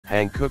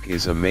Hankook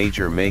is a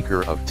major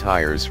maker of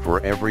tires for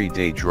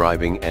everyday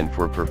driving and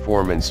for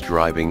performance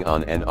driving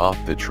on and off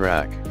the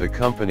track. The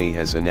company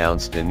has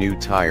announced a new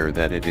tire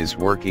that it is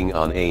working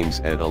on aims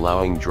at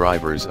allowing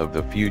drivers of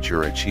the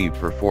future achieve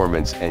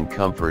performance and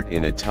comfort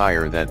in a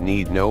tire that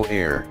need no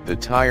air. The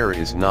tire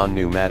is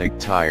non-pneumatic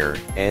tire,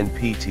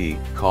 NPT,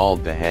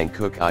 called the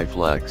Hankook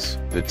iFlex.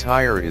 The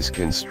tire is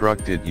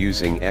constructed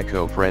using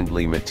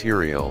eco-friendly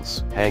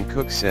materials.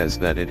 Hankook says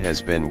that it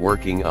has been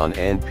working on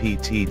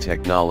NPT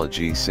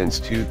technology since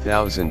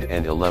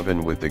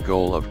 2011 with the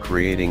goal of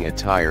creating a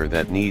tire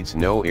that needs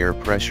no air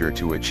pressure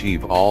to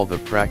achieve all the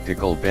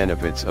practical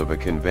benefits of a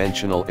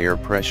conventional air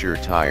pressure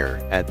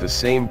tire. At the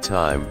same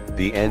time,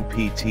 the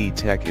NPT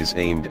tech is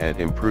aimed at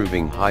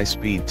improving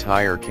high-speed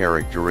tire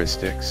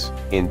characteristics.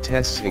 In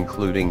tests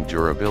including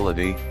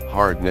durability,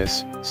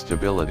 hardness,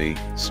 stability,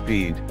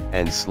 speed,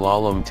 and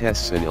slalom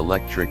tests, an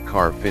electric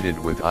car fitted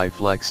with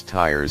iFlex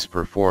tires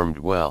performed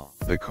well.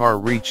 The car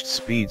reached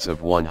speeds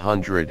of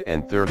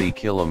 130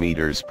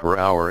 km per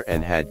hour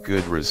and had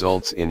good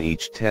results in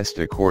each test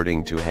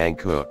according to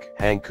Hankook.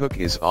 Hankook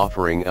is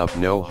offering up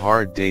no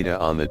hard data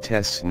on the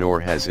tests,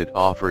 nor has it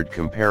offered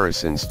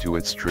comparisons to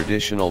its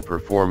traditional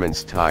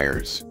performance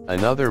tires.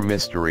 Another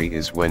mystery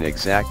is when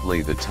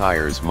exactly the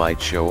tires might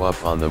show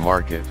up on the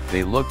market.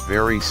 They look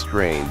very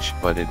strange,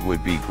 but it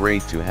would be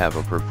great to have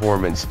a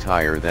performance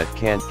tire that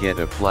can't get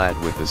a flat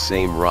with the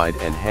same ride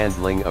and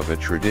handling of a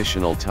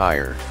traditional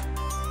tire.